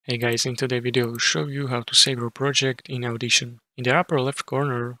Hey guys, in today's video I'll show you how to save your project in Audition. In the upper left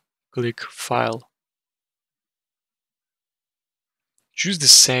corner, click File. Choose the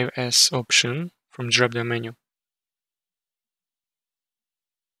Save As option from drop-down menu.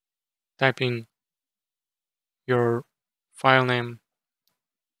 Type in your file name,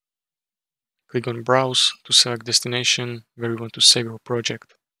 click on Browse to select destination where you want to save your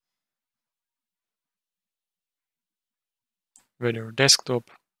project. Whether desktop,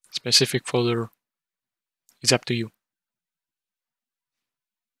 specific folder, is up to you.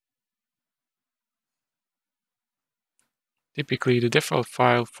 Typically, the default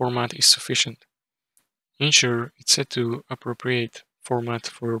file format is sufficient. Ensure it's set to appropriate format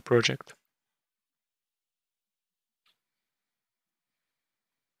for your project.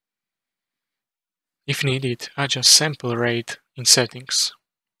 If needed, adjust sample rate in settings.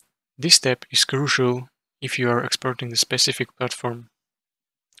 This step is crucial if you are exporting the specific platform.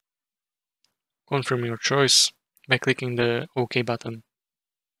 Confirm your choice by clicking the OK button.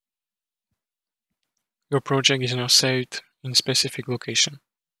 Your project is now saved in specific location.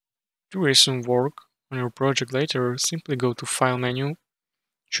 To resume work on your project later, simply go to File menu,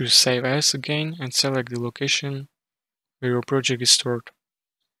 choose Save As again and select the location where your project is stored.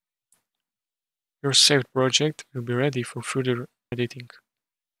 Your saved project will be ready for further editing.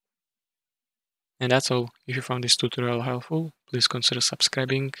 And that's all. If you found this tutorial helpful, please consider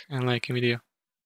subscribing and liking the video.